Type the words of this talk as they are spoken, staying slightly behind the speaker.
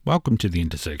Welcome to The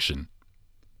Intersection.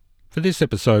 For this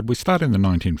episode, we start in the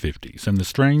 1950s and the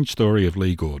strange story of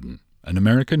Lee Gordon, an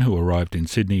American who arrived in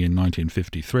Sydney in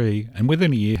 1953 and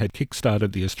within a year had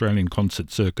kick-started the Australian concert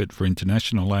circuit for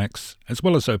international acts, as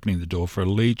well as opening the door for a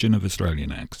legion of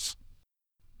Australian acts.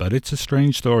 But it's a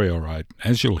strange story, all right,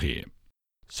 as you'll hear.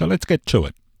 So let's get to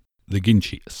it. The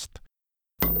Ginchiest.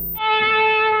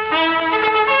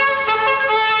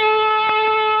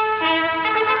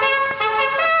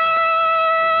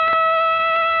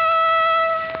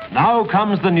 Now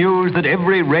comes the news that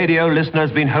every radio listener's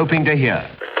been hoping to hear.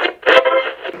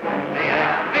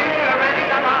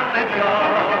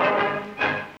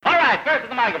 All right, first to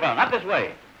the microphone, up this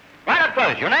way. Right up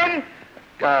close. Your name?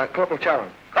 Corporal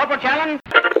Challen. Corporal Challen?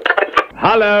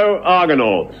 Hello,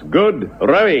 Argonauts. Good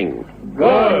rowing.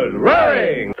 Good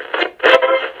rowing.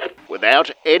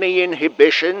 Without any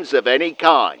inhibitions of any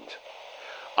kind,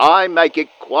 I make it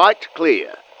quite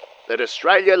clear that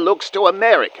Australia looks to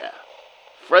America,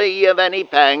 free of any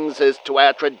pangs as to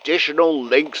our traditional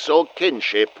links or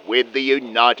kinship with the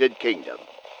United Kingdom.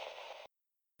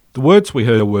 The words we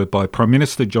heard were by Prime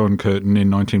Minister John Curtin in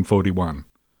 1941.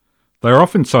 They are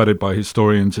often cited by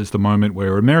historians as the moment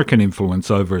where American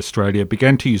influence over Australia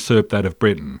began to usurp that of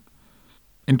Britain.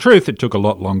 In truth, it took a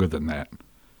lot longer than that.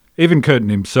 Even Curtin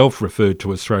himself referred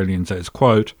to Australians as,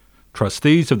 quote,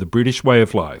 trustees of the British way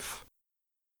of life.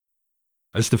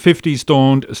 As the 50s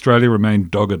dawned, Australia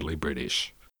remained doggedly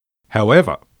British.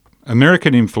 However,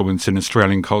 American influence in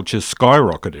Australian culture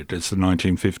skyrocketed as the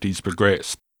 1950s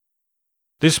progressed.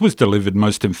 This was delivered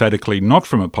most emphatically not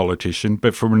from a politician,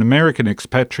 but from an American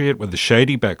expatriate with a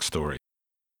shady backstory.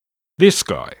 This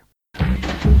guy.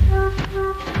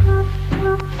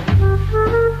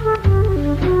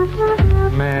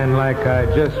 Man, like I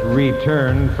just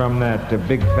returned from that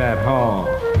big fat haul.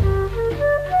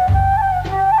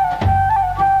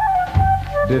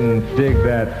 Didn't dig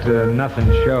that nothing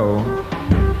show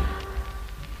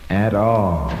at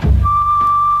all.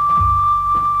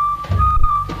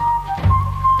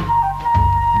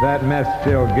 That mess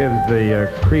still gives the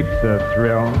creeps a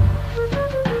thrill,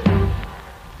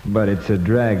 but it's a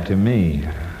drag to me.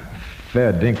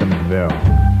 Fair Dinkumsville.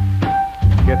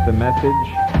 Get the message?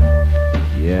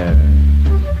 Yeah.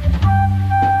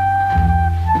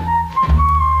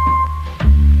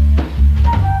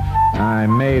 I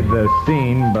made the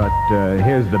scene, but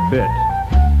here's the bit.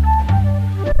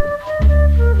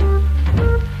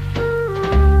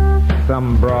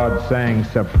 Some broad sang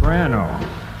soprano,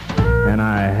 and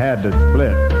I had to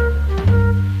split.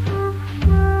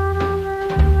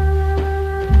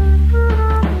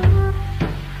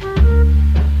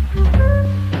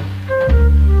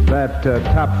 That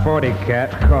top 40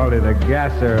 cat called it a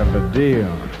gasser of a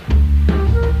deal.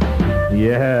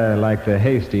 Yeah, like the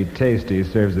hasty tasty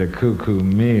serves a cuckoo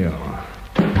meal.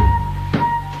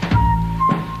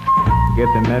 Get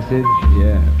the message?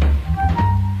 Yeah.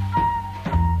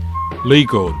 Lee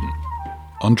Gordon,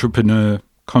 entrepreneur,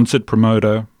 concert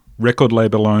promoter, record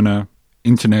label owner,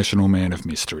 international man of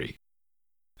mystery.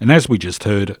 And as we just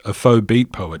heard, a faux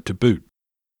beat poet to boot.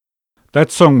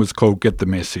 That song was called Get the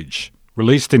Message,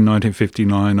 released in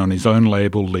 1959 on his own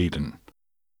label Leiden.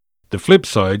 The flip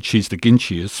side, She's the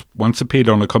Ginchiest, once appeared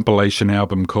on a compilation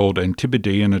album called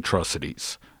Antipodean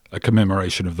Atrocities, a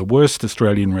commemoration of the worst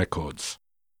Australian records.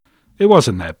 It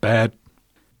wasn't that bad.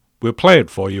 We'll play it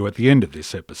for you at the end of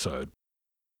this episode.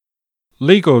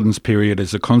 Lee Gordon's period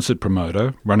as a concert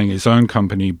promoter, running his own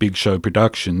company Big Show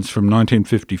Productions from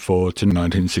 1954 to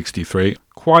 1963,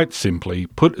 quite simply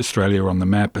put Australia on the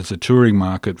map as a touring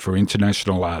market for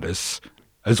international artists,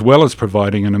 as well as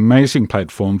providing an amazing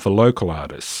platform for local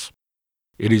artists.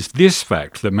 It is this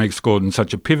fact that makes Gordon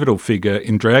such a pivotal figure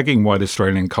in dragging white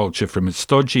Australian culture from its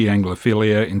stodgy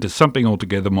Anglophilia into something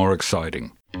altogether more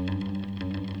exciting.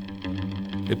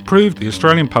 It proved the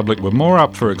Australian public were more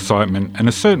up for excitement and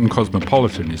a certain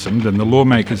cosmopolitanism than the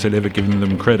lawmakers had ever given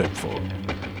them credit for.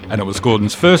 And it was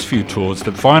Gordon's first few tours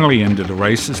that finally ended a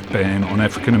racist ban on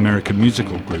African American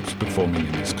musical groups performing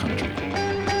in this country.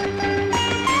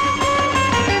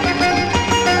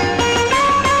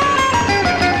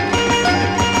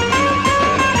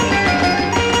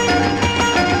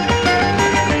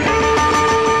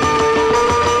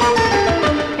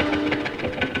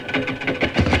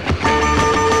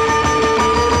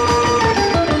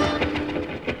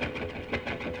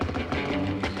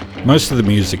 Most of the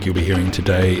music you'll be hearing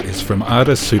today is from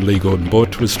artists who Lee Gordon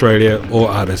brought to Australia or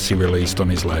artists he released on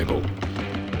his label.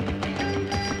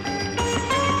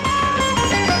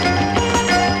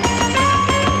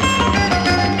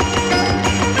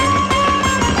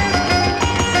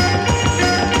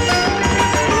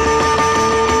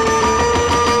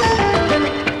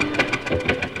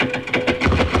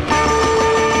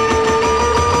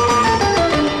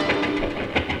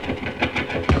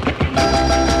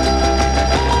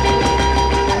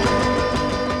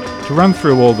 To run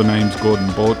through all the names Gordon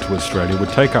brought to Australia would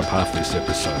take up half this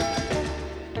episode.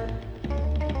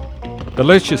 But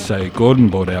let's just say Gordon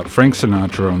bought out Frank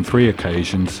Sinatra on 3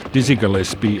 occasions, Dizzy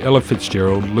Gillespie, Ella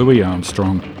Fitzgerald, Louis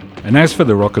Armstrong, and as for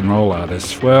the rock and roll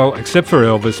artists, well, except for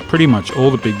Elvis, pretty much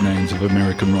all the big names of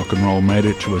American rock and roll made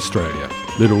it to Australia.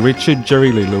 Little Richard,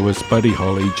 Jerry Lee Lewis, Buddy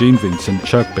Holly, Gene Vincent,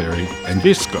 Chuck Berry, and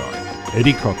this guy,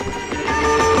 Eddie Cochran.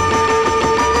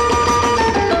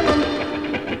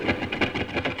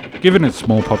 Given its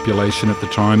small population at the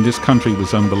time, this country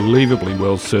was unbelievably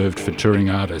well served for touring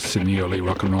artists in the early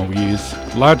rock and roll years,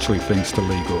 largely thanks to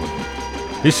Lee Gordon.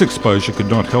 This exposure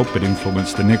could not help but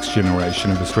influence the next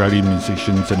generation of Australian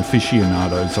musicians and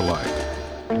aficionados alike.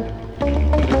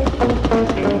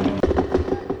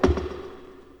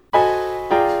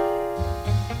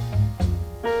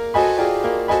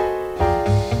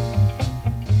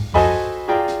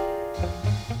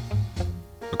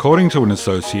 According to an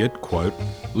associate, quote,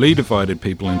 Lee divided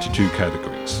people into 2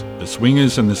 categories, the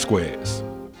swingers and the squares.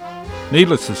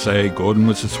 Needless to say, Gordon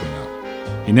was a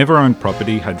swinger. He never owned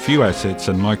property, had few assets,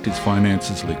 and liked his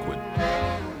finances liquid.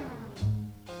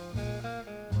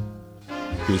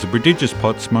 He was a prodigious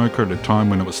pot smoker at a time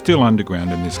when it was still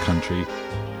underground in this country,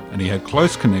 and he had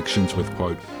close connections with,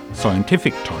 quote,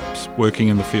 scientific types working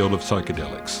in the field of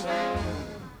psychedelics.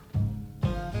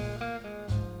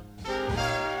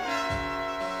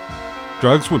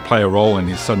 Drugs would play a role in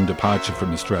his sudden departure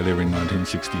from Australia in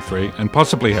 1963 and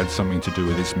possibly had something to do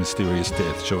with his mysterious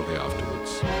death shortly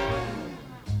afterwards.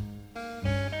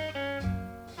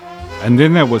 And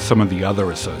then there were some of the other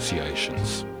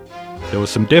associations. There were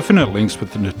some definite links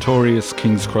with the notorious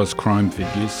King's Cross crime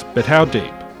figures, but how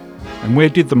deep? And where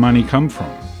did the money come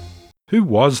from? Who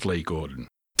was Lee Gordon?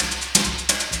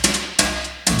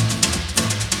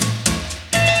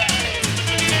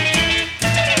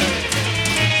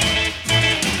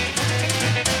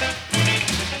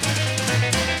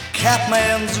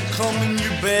 Catman's a-comin', you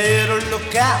better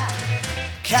look out.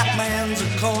 Catman's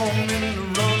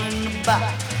a-comin', running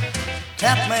about.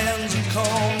 Catman's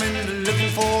a-comin', looking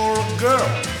for a girl.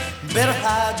 Better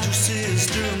hide your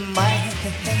sister, man.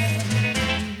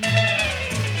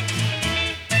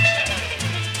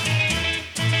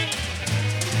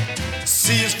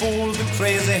 C is for the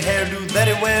crazy hairdo that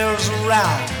he wears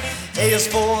around. A is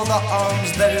for the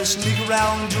arms that he'll sneak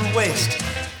around your waist.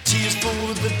 T is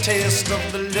for the taste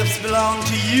of the lips belong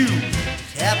to you,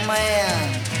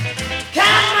 Catman.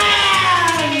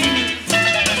 Catman!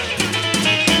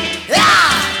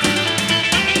 Yeah!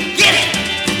 Get it!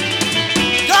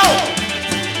 Go!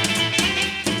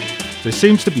 There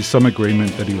seems to be some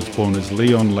agreement that he was born as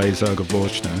Leon Lazar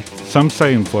Gavoshna. Some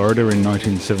say in Florida in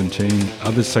 1917,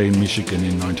 others say in Michigan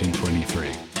in 1923.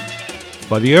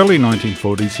 By the early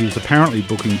 1940s, he was apparently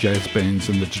booking jazz bands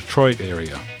in the Detroit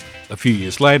area. A few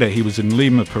years later, he was in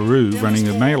Lima, Peru, running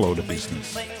a mail-order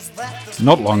business.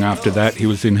 Not long after that, he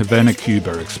was in Havana,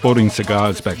 Cuba, exporting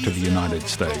cigars back to the United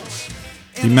States.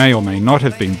 He may or may not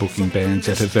have been booking bands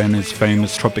at Havana's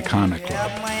famous Tropicana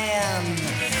Club.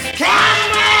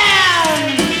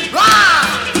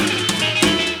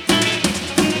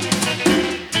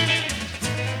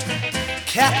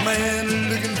 Catman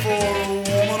looking for a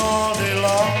woman all day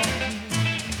long.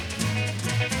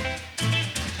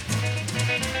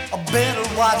 I better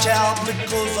watch out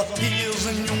because he is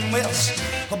in your mess.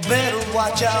 I better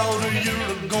watch out or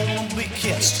you're gonna be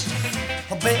kissed.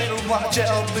 I better watch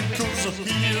out because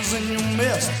he is in your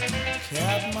mess.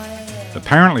 Catman.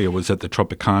 Apparently it was at the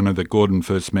Tropicana that Gordon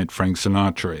first met Frank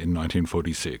Sinatra in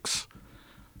 1946.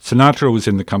 Sinatra was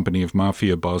in the company of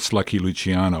mafia boss Lucky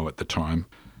Luciano at the time.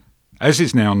 As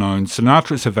is now known,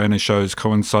 Sinatra's Havana shows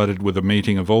coincided with a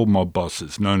meeting of all mob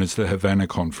bosses known as the Havana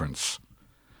Conference.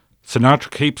 Sinatra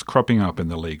keeps cropping up in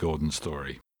the Lee Gordon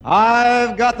story.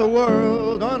 I've got the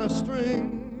world on a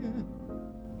string,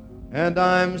 and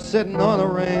I'm sitting on a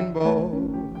rainbow.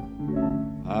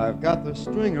 I've got the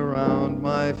string around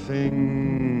my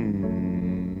finger.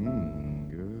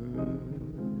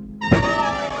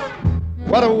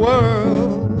 What a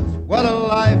world, what a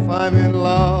life, I'm in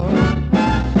love.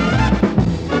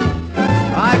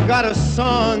 I've got a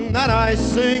song that I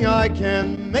sing, I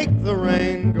can make the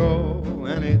rain go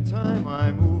anytime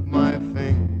I move my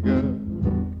finger.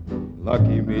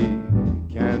 Lucky me,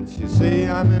 can't you see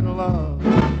I'm in love?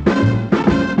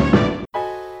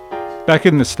 Back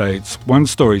in the States, one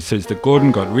story says that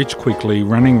Gordon got rich quickly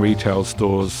running retail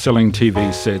stores, selling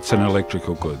TV sets and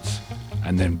electrical goods,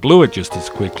 and then blew it just as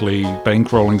quickly,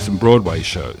 bankrolling some Broadway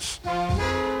shows.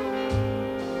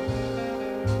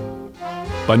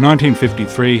 By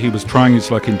 1953, he was trying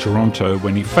his luck in Toronto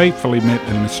when he fatefully met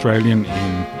an Australian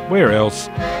in, where else,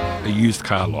 a used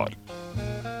car lot.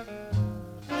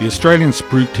 The Australian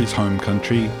spruiked his home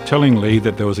country, telling Lee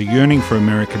that there was a yearning for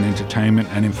American entertainment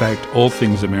and in fact all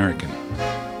things American.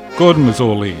 Gordon was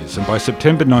all ears, and by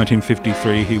September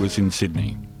 1953 he was in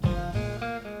Sydney.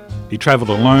 He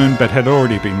travelled alone but had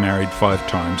already been married 5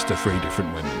 times to 3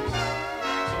 different women.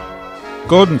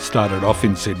 Gordon started off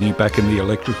in Sydney back in the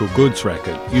electrical goods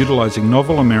racket, utilising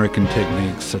novel American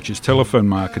techniques such as telephone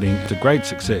marketing to great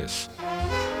success.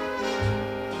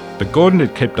 But Gordon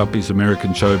had kept up his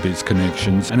American showbiz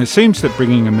connections, and it seems that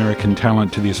bringing American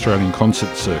talent to the Australian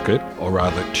concert circuit, or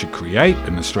rather to create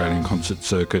an Australian concert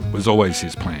circuit, was always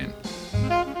his plan.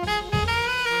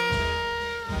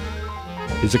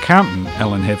 His accountant,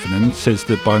 Alan Heffernan, says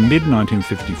that by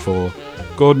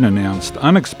mid-1954, Gordon announced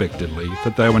unexpectedly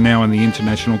that they were now in the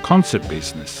international concert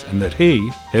business, and that he,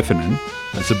 Heffernan,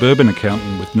 a suburban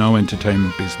accountant with no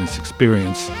entertainment business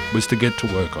experience, was to get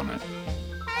to work on it.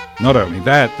 Not only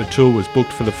that, the tour was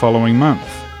booked for the following month.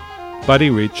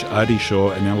 Buddy Rich, Artie Shaw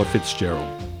and Ella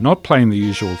Fitzgerald, not playing the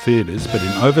usual theatres but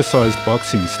in oversized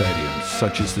boxing stadiums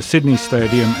such as the Sydney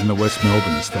Stadium and the West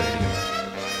Melbourne Stadium.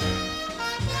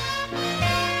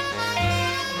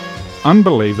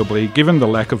 Unbelievably, given the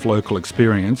lack of local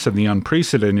experience and the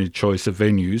unprecedented choice of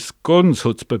venues, Gordon's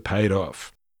chutzpah paid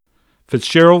off.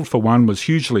 Fitzgerald, for one, was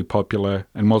hugely popular,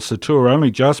 and whilst the tour only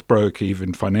just broke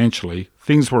even financially,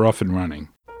 things were off and running.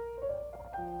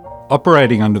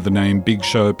 Operating under the name Big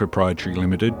Show Proprietary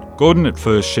Limited, Gordon at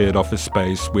first shared office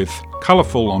space with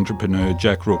colourful entrepreneur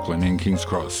Jack Rooklin in King's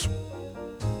Cross.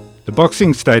 The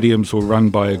boxing stadiums were run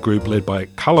by a group led by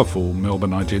colourful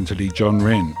Melbourne identity John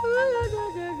Wren.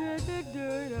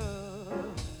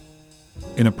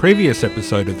 In a previous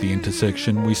episode of The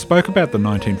Intersection, we spoke about the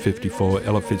 1954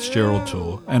 Ella Fitzgerald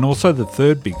Tour and also the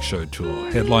third Big Show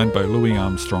Tour, headlined by Louis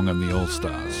Armstrong and the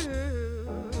All-Stars.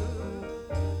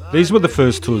 These were the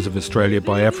first tours of Australia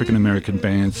by African American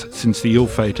bands since the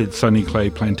ill-fated Sonny Clay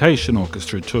Plantation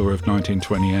Orchestra tour of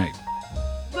 1928.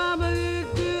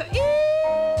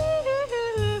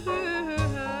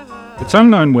 It's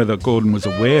unknown whether Gordon was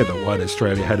aware that White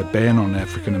Australia had a ban on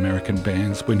African American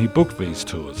bands when he booked these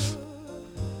tours.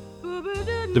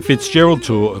 The Fitzgerald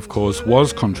tour, of course,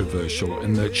 was controversial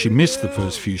in that she missed the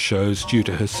first few shows due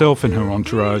to herself and her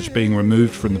entourage being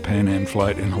removed from the Pan Am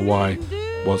flight in Hawaii,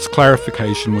 whilst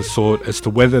clarification was sought as to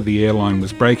whether the airline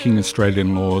was breaking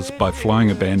Australian laws by flying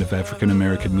a band of African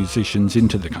American musicians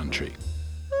into the country.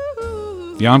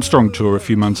 The Armstrong tour a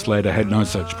few months later had no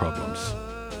such problems.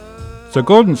 So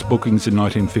Gordon's bookings in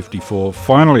 1954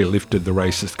 finally lifted the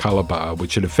racist colour bar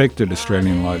which had affected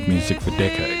Australian live music for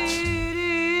decades.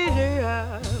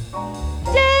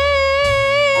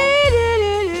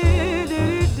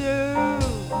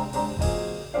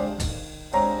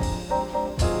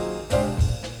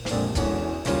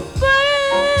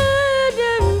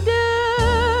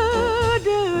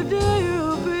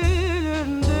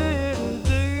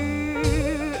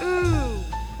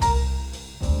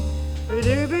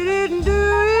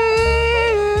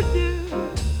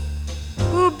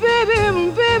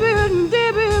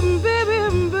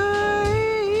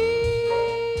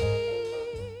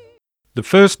 The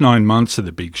first 9 months of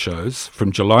the big shows,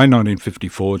 from July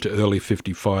 1954 to early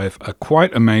 55, are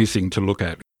quite amazing to look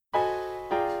at.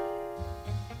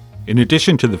 In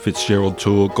addition to the Fitzgerald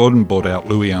tour, Gordon bought out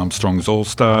Louis Armstrong's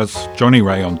All-Stars, Johnny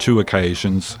Ray on 2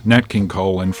 occasions, Nat King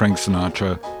Cole and Frank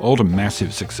Sinatra, all to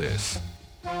massive success.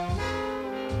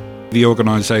 The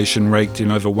organisation raked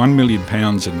in over £1 million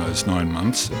in those 9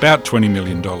 months, about $20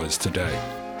 million today.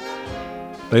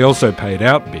 They also paid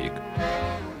out big.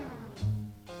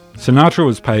 Sinatra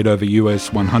was paid over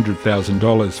US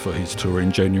 $100,000 for his tour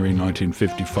in January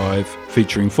 1955,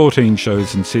 featuring 14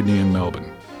 shows in Sydney and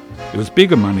Melbourne. It was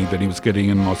bigger money than he was getting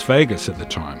in Las Vegas at the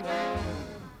time.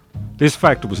 This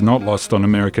fact was not lost on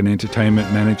American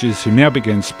entertainment managers who now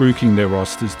began spruiking their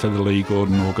rosters to the Lee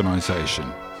Gordon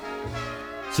organisation.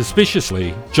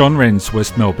 Suspiciously, John Wren's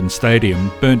West Melbourne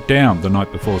Stadium burnt down the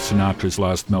night before Sinatra's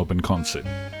last Melbourne concert.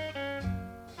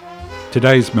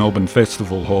 Today's Melbourne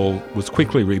Festival Hall was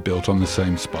quickly rebuilt on the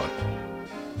same spot.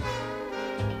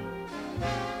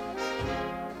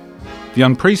 The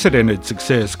unprecedented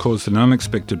success caused an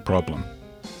unexpected problem.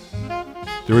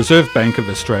 The Reserve Bank of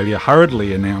Australia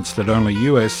hurriedly announced that only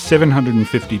US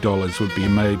 $750 would be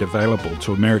made available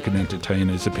to American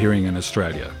entertainers appearing in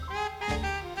Australia.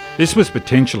 This was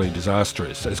potentially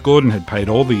disastrous, as Gordon had paid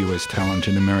all the US talent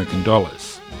in American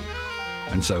dollars.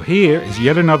 And so here is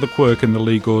yet another quirk in the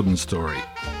Lee Gordon story.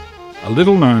 A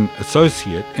little-known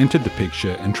associate entered the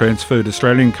picture and transferred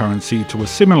Australian currency to a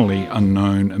similarly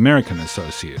unknown American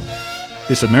associate.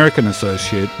 This American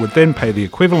associate would then pay the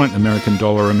equivalent American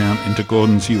dollar amount into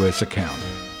Gordon's US account.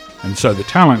 and so the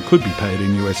talent could be paid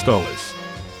in US dollars.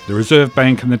 The Reserve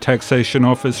Bank and the Taxation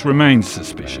Office remained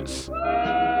suspicious.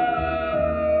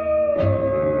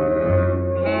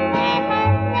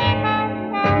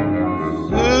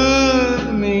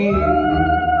 Soothe me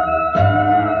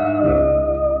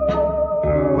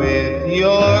with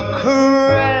your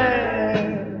caress,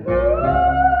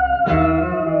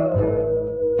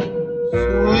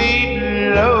 sweet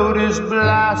lotus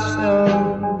blossom.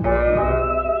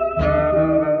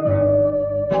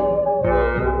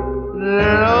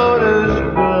 Lotus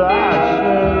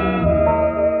blossom,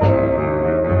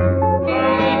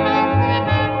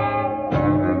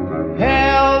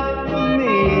 help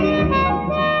me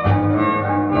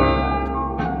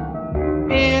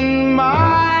in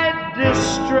my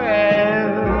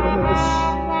distress,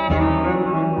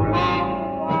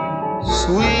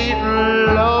 sweet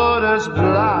lotus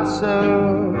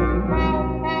blossom,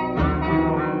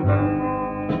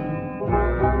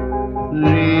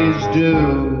 please do.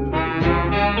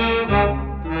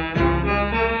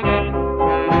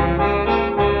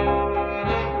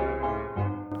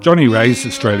 Johnny Ray's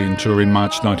Australian tour in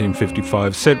March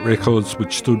 1955 set records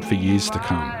which stood for years to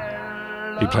come.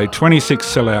 He played 26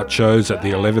 sell-out shows at the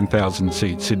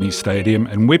 11,000-seat Sydney Stadium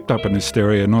and whipped up an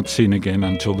hysteria not seen again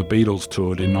until the Beatles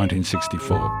toured in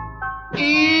 1964.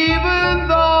 Even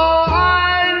though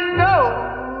I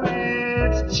know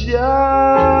it's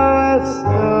just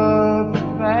a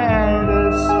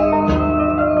fantasy,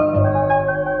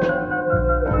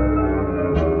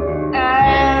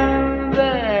 and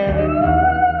then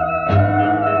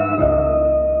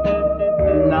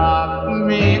knock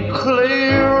me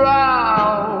clear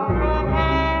out,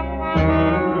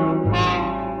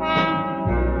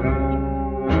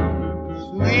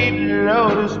 sweet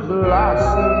lotus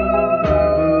blossom,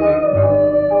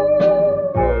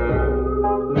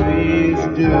 please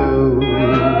do.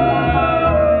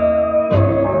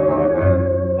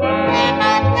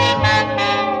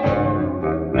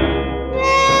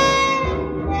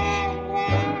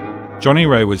 Johnny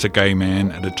Ray was a gay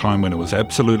man at a time when it was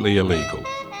absolutely illegal.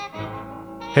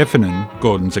 Heffernan,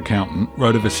 Gordon's accountant,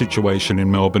 wrote of a situation in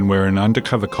Melbourne where an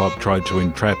undercover cop tried to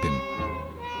entrap him.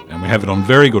 And we have it on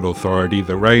very good authority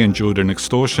that Ray endured an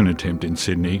extortion attempt in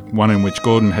Sydney, one in which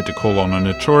Gordon had to call on a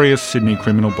notorious Sydney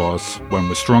criminal boss, one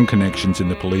with strong connections in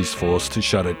the police force, to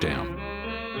shut it down.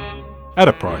 At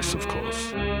a price, of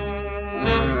course. You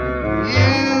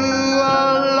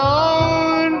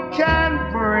alone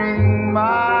can bring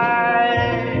my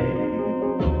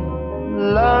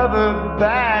lover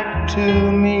back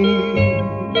to me.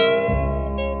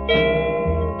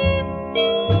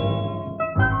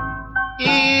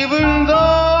 Even though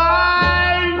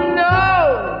I know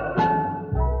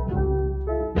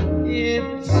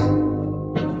it's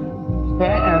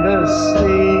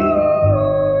fantasy,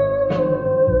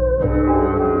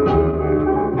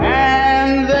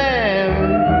 and then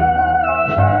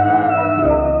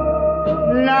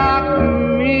knock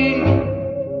me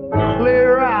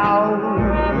clear out,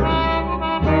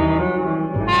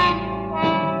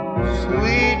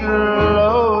 sweet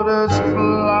lotus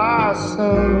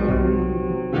blossom,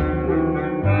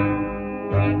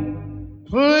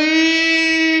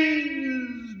 please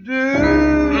do.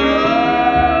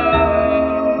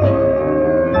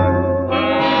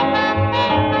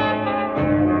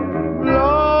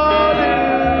 Lord,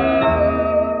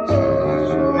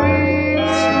 sweet,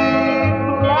 sweet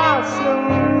blossom,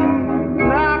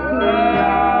 knock me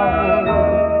out,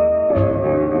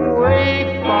 way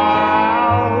far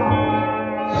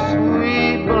out,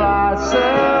 sweet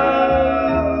blossom.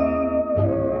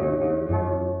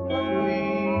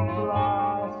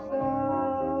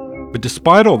 But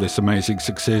despite all this amazing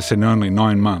success in only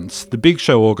 9 months, the big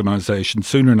show organisation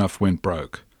soon enough went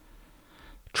broke.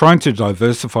 Trying to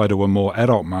diversify to a more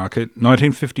adult market,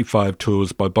 1955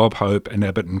 tours by Bob Hope and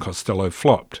Abbott and Costello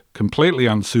flopped, completely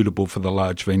unsuitable for the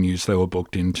large venues they were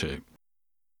booked into.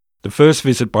 The first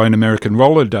visit by an American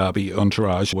roller derby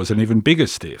entourage was an even bigger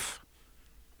stiff.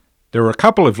 There were a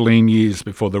couple of lean years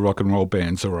before the rock and roll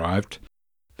bands arrived.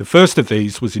 The first of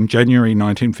these was in January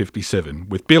 1957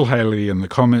 with Bill Haley and the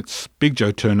Comets, Big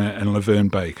Joe Turner and Laverne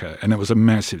Baker, and it was a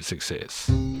massive success.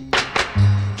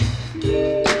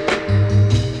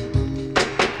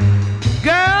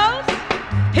 Girls,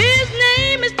 his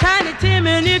name is Tiny Tim,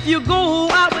 and if you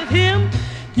go out with him,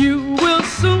 you will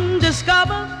soon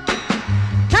discover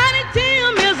Tiny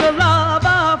Tim is a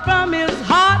lover from his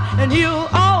heart, and he'll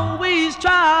always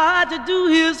try to do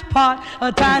his part.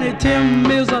 Tiny Tim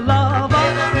is a lover.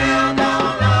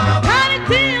 Tiny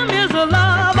Tim is a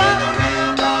lover.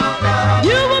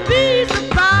 You will be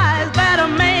surprised that a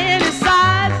man his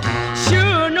size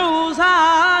sure knows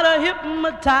how to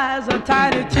hypnotize. hypnotizer.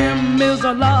 Tiny Tim is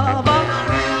a lover.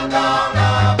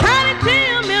 Tiny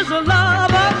Tim is a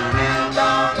lover.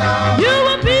 You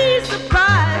will be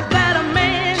surprised that a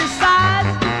man his size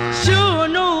sure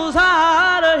knows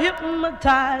how to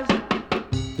hypnotize.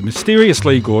 The mysterious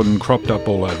Lee Gordon cropped up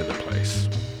all over the place.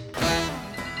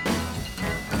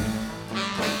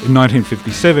 In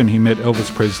 1957, he met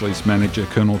Elvis Presley's manager,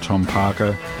 Colonel Tom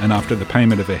Parker, and after the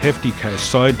payment of a hefty cash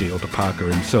side deal to Parker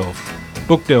himself,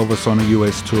 booked Elvis on a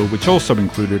US tour which also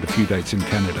included a few dates in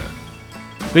Canada.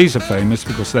 These are famous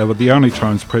because they were the only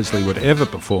times Presley would ever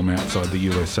perform outside the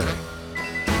USA.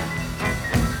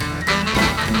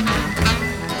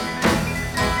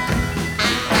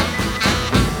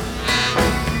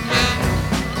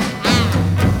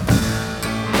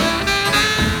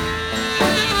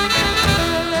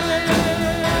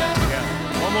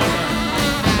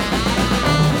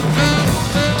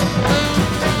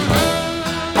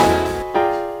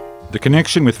 The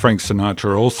connection with Frank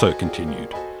Sinatra also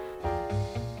continued.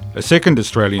 A second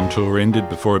Australian tour ended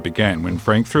before it began when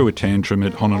Frank threw a tantrum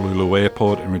at Honolulu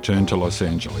Airport and returned to Los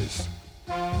Angeles.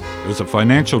 It was a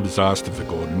financial disaster for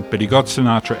Gordon, but he got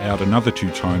Sinatra out another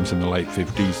 2 times in the late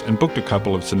 50s and booked a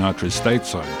couple of Sinatra's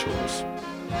stateside tours.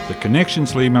 The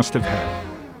connections Lee must have had.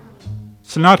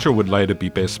 Sinatra would later be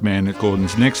best man at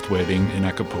Gordon's next wedding in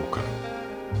Acapulco.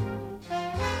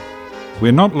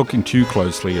 We're not looking too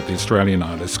closely at the Australian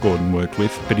artists Gordon worked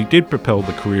with, but he did propel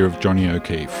the career of Johnny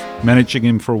O'Keefe, managing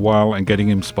him for a while and getting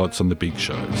him spots on the big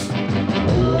shows.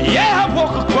 Yeah, I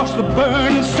walk across the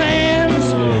burning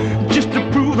sands just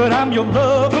to prove that I'm your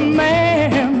lover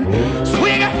man.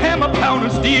 Swing a hammer,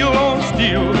 pound steel on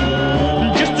steel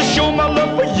just to show my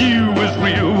love for you is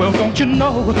real. Well, don't you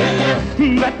know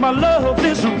that my love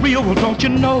is real? Well, don't you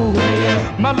know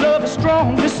my love is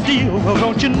strong as steel? Well,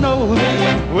 don't you know?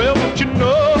 Well, don't you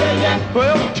know?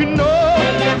 Well, don't you know?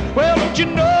 Well, don't you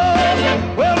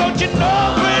know? Well, don't you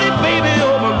know, pretty baby,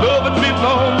 all my loving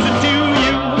belongs to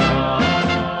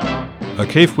you.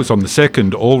 O'Keefe was on the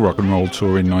second all rock and roll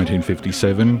tour in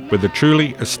 1957 with a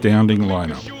truly astounding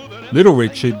lineup. Little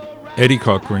Richard, Eddie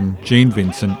Cochran, Gene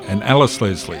Vincent and Alice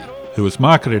Leslie, who was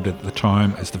marketed at the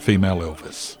time as the female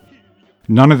Elvis.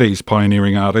 None of these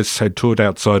pioneering artists had toured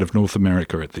outside of North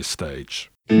America at this stage.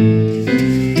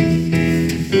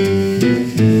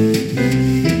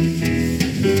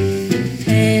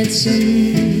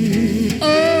 Handsome,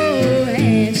 oh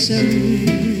handsome,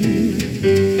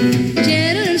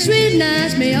 gentle and sweet,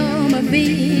 nice me on my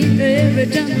feet every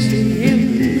time I see him.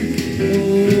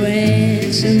 Oh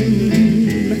handsome,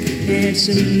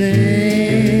 handsome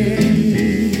man,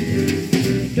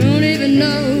 don't even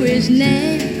know his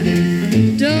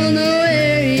name, don't know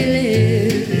where he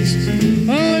lives,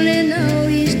 only know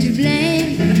he's to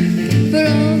blame for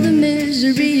all the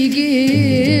misery he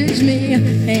gives me.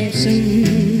 Handsome,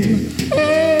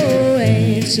 oh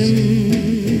handsome,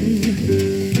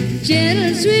 gentle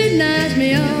and sweet, nice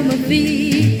me on my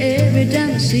feet every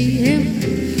time I see him.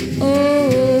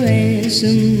 Oh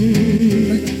handsome,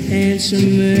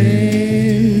 handsome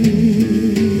man.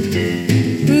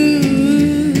 Who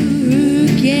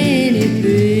can it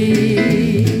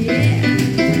be?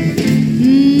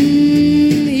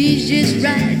 He's just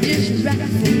right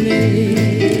for me.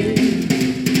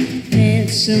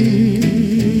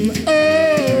 Handsome,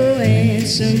 oh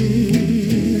handsome,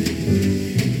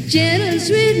 gentle and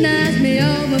sweet, nice me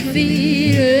on my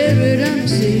feet every time I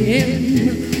see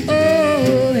him.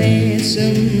 Oh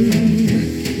handsome,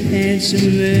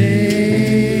 handsome man.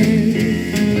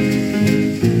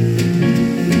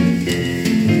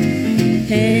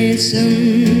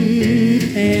 Handsome,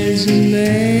 handsome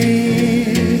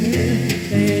man,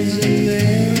 handsome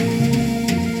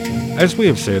man. As we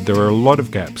have said, there are a lot of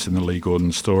gaps in the Lee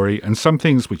Gordon story and some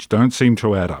things which don't seem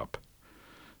to add up.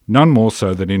 None more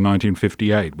so than in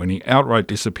 1958 when he outright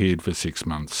disappeared for 6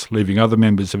 months, leaving other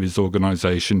members of his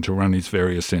organisation to run his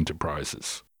various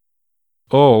enterprises.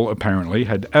 All, apparently,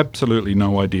 had absolutely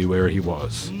no idea where he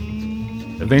was.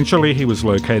 Eventually he was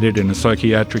located in a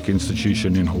psychiatric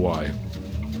institution in Hawaii.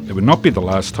 It would not be the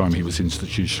last time he was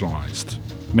institutionalised.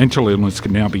 Mental illness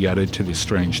can now be added to this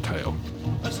strange tale.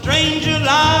 A stranger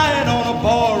lying on a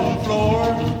barroom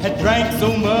floor had drank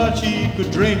so much he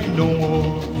could drink no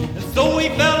more. And so he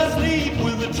fell asleep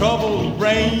with a troubled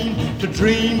brain to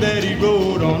dream that he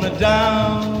rode on a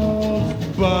downbound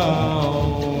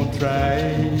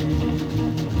train.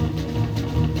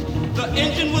 The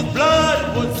engine was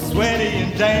blood, was sweaty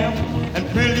and damp, and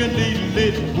brilliantly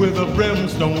lit with a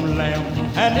brimstone lamp.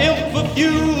 And if for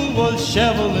fuel was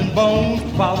shoveling bones,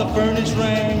 while the furnace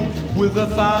rang with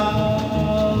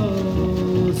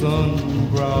 1,000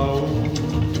 growls.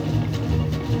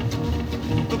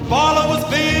 The parlor was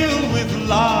filled with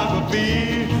lager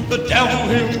beer. The devil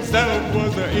himself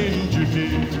was the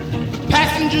engineer. The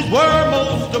passengers were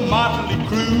most a motley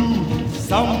crew.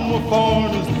 Some were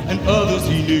foreigners and others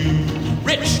he knew.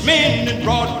 Rich men in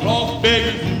broadcloth,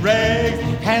 beggars in rags,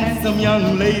 handsome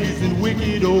young ladies and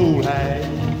wicked old hags.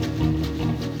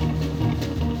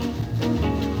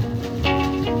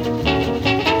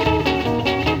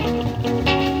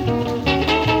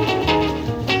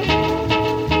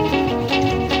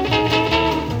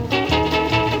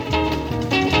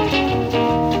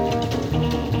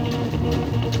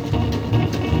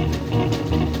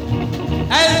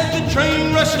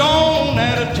 Train rushed on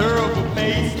at a terrible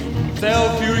pace.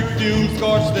 Sulfuric fumes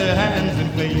scorched their hands and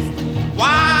face.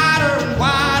 Wider and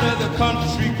wider the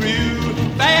country grew.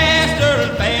 Faster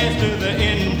and faster the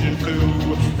engine flew.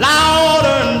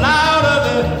 Louder and louder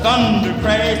the thunder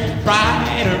crashed.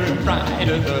 Brighter and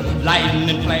brighter the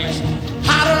lightning flashed.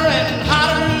 Hotter and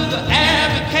hotter the air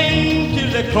became, till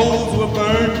their clothes were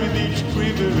burned with each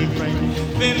quivering flame.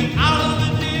 Then out of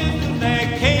the distance there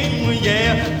came a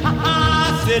yell.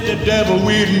 Said the devil,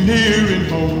 we didn't hear him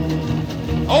home.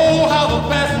 Oh, how the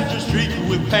passengers shrieked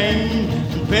with pain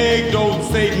and begged old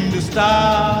Satan to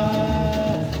stop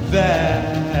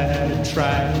that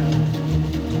train.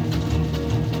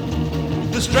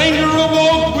 The stranger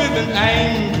awoke with an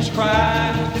anguish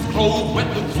cry, his clothes wet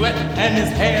with sweat and his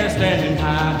hair standing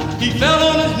high. He fell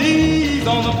on his knees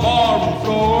on the barroom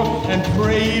floor and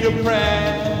prayed a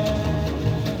prayer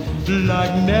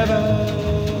like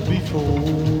never before.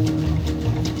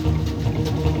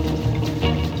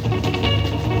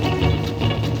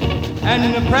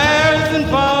 And the prayers and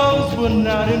vows were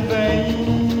not in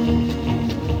vain,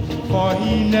 for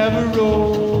he never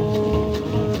rode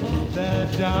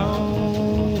that downbound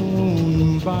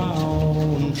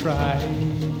train.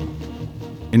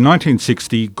 In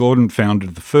 1960, Gordon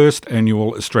founded the first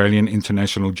annual Australian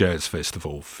International Jazz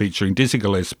Festival, featuring Dizzy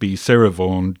Gillespie, Sarah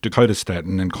Vaughan, Dakota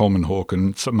Staton and Coleman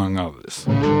Hawkins, among others.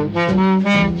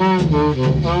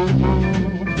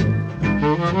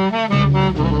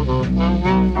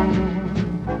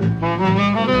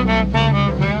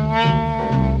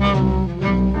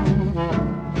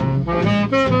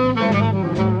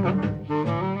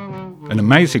 An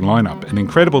amazing lineup, and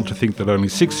incredible to think that only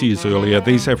 6 years earlier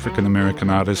these African American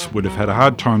artists would have had a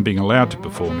hard time being allowed to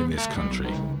perform in this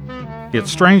country. Yet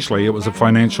strangely, it was a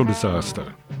financial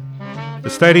disaster. The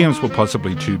stadiums were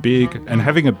possibly too big, and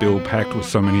having a bill packed with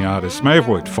so many artists may have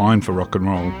worked fine for rock and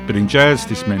roll, but in jazz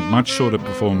this meant much shorter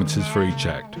performances for each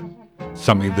act,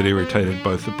 something that irritated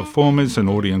both the performers and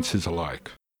audiences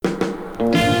alike.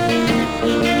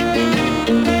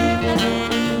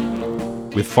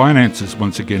 With finances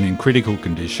once again in critical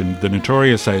condition, the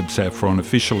notorious Abe Saffron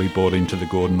officially bought into the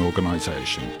Gordon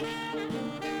organisation.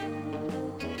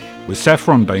 With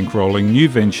Saffron bankrolling, new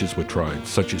ventures were tried,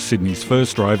 such as Sydney's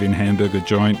first drive-in hamburger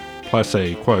joint, plus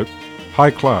a, quote,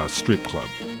 high-class strip club.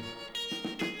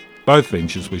 Both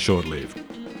ventures were short-lived.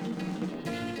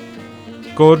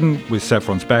 Gordon, with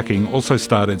Saffron's backing, also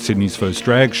started Sydney's first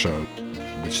drag show,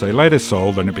 which they later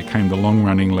sold and it became the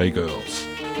long-running Les Girls.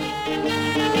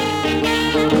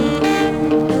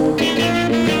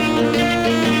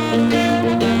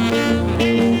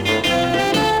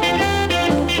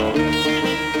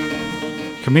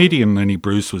 Comedian Lenny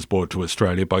Bruce was brought to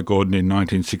Australia by Gordon in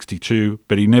 1962,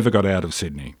 but he never got out of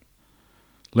Sydney.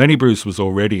 Lenny Bruce was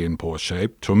already in poor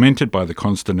shape, tormented by the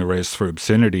constant arrests for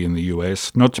obscenity in the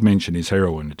US, not to mention his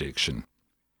heroin addiction.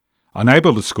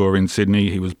 Unable to score in Sydney,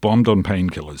 he was bombed on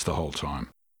painkillers the whole time.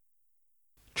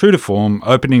 True to form,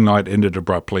 opening night ended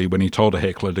abruptly when he told a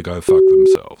heckler to go fuck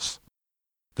themselves.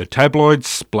 The tabloids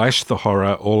splashed the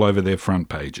horror all over their front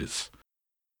pages.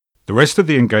 The rest of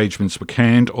the engagements were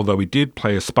canned, although he did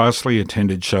play a sparsely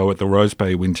attended show at the Rose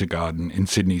Bay Winter Garden in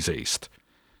Sydney's east.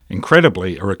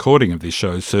 Incredibly, a recording of this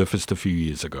show surfaced a few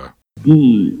years ago. I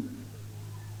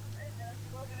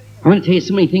want to tell you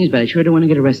so many things, but I sure don't want to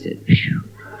get arrested.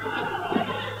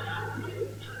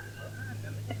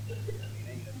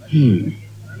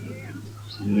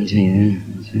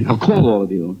 I'll call all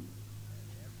of you.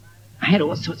 I had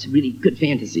all sorts of really good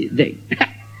fantasies today.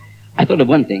 I thought of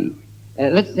one thing.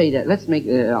 Let's say that,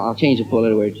 I'll change the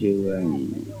four-letter word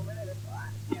to,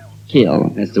 kill.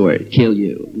 That's the word, kill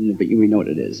you. But we know what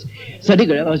it is. So I think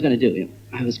what I was going to do,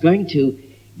 I was going to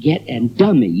get a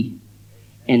dummy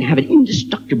and have an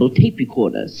indestructible tape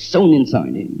recorder sewn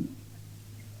inside him.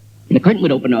 And the curtain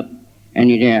would open up, and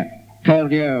you'd hear,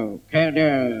 kill you. Get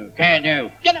him,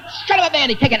 shut up, man,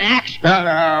 he's taking an axe.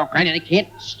 And I can't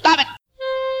stop it.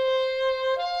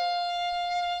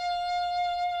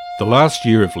 The last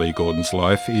year of Lee Gordon's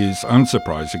life is,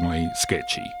 unsurprisingly,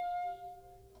 sketchy.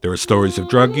 There are stories of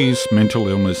drug use, mental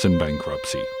illness and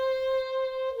bankruptcy.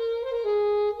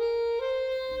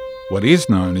 What is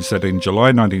known is that in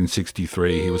July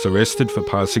 1963 he was arrested for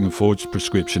passing a forged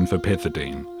prescription for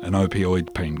pethidine, an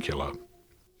opioid painkiller.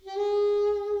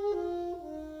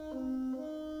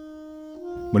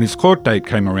 When his court date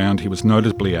came around, he was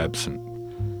noticeably absent.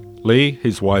 Lee,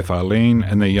 his wife Arlene,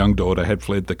 and their young daughter had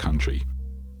fled the country.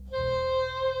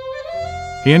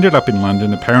 He ended up in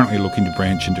London, apparently looking to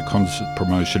branch into concert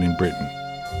promotion in Britain.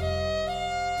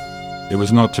 It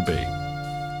was not to be.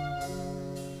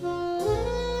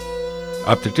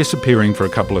 After disappearing for a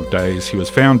couple of days, he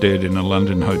was found dead in a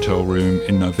London hotel room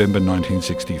in November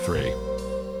 1963.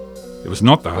 It was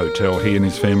not the hotel he and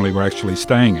his family were actually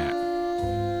staying at.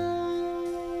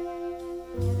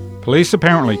 Police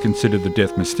apparently considered the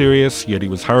death mysterious, yet he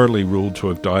was hurriedly ruled to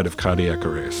have died of cardiac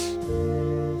arrest.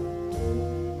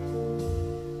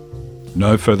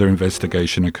 No further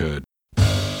investigation occurred.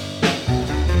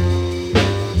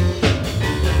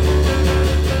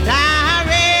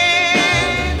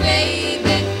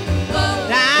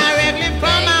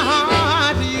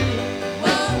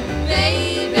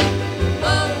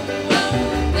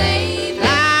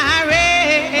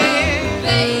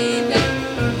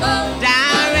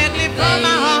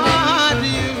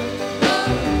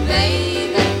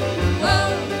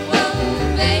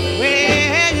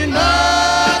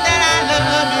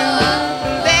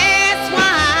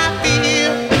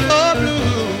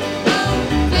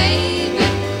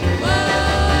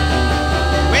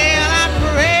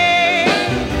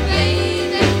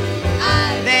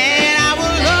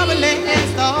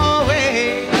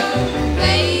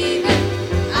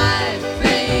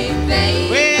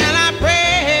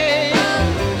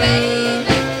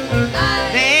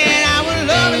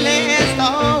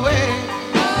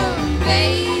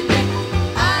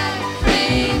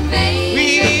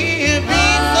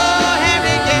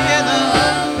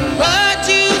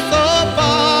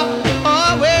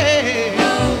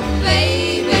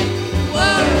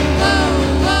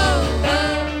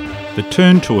 The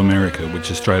turn to America,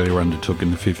 which Australia undertook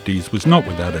in the 50s, was not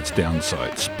without its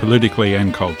downsides, politically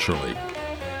and culturally.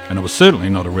 And it was certainly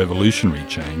not a revolutionary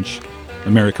change.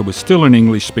 America was still an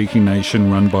English-speaking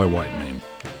nation run by white men.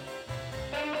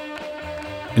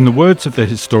 In the words of the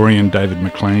historian David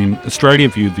McLean, Australia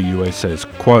viewed the US as,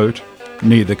 quote,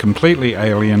 neither completely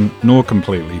alien nor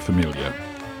completely familiar.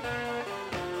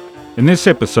 In this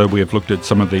episode we have looked at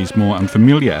some of these more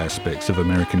unfamiliar aspects of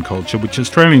American culture which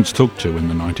Australians took to in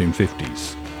the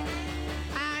 1950s.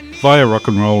 Via rock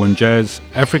and roll and jazz,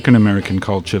 African American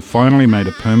culture finally made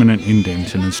a permanent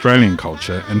indent in Australian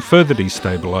culture and further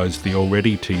destabilised the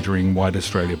already teetering White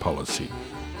Australia policy.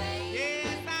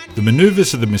 The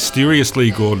manoeuvres of the mysterious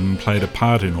Lee Gordon played a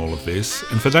part in all of this,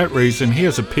 and for that reason he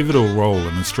has a pivotal role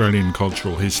in Australian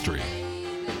cultural history.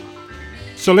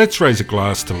 So let's raise a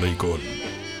glass to Lee Gordon,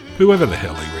 whoever the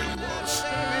hell he really was.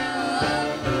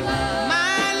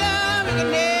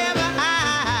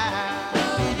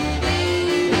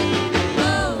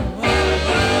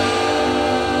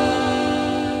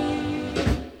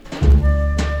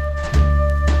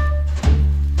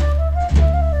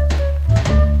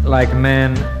 Like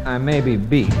man, I may be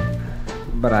beat,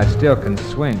 but I still can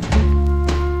swing.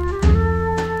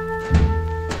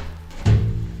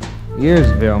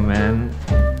 Yearsville, man,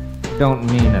 don't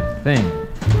mean a thing.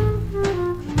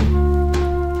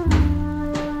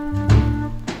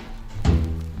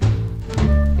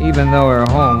 Even though her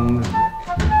home's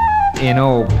in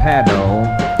old Paddo,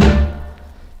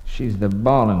 she's the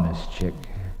ballin'est chick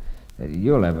that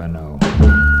you'll ever know.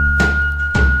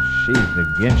 She's the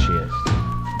Ginchiest.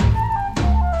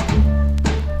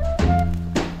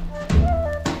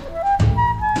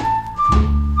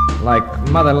 Like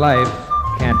Mother Life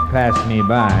can't pass me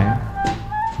by.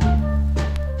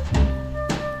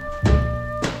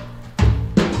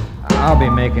 I'll be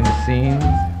making scenes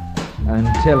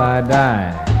until I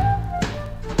die.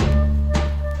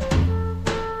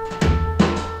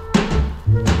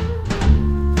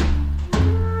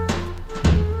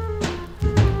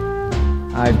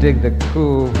 I dig the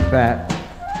cool, fat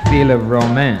feel of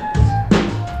romance,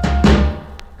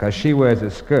 'cause she wears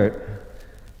a skirt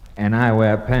and I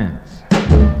wear pants.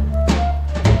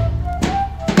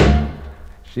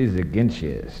 She's the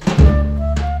Ginchiest.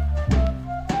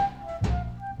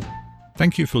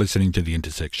 Thank you for listening to The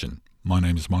Intersection. My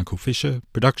name is Michael Fisher,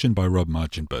 production by Rob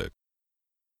Marchenberg.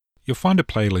 You'll find a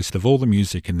playlist of all the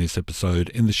music in this episode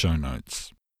in the show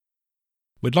notes.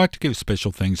 We'd like to give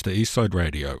special thanks to Eastside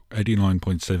Radio,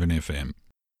 89.7 FM.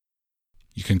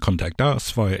 You can contact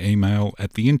us via email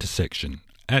at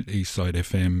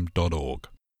theintersection@eastsidefm.org.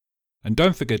 And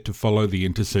don't forget to follow The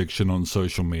Intersection on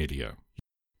social media.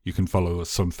 You can follow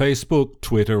us on Facebook,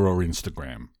 Twitter or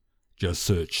Instagram. Just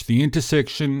search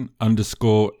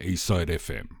 _Eastside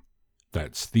FM.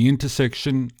 That's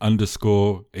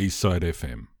 _Eastside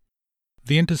FM.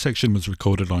 The Intersection was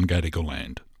recorded on Gadigal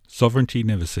land. Sovereignty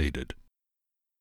never ceded.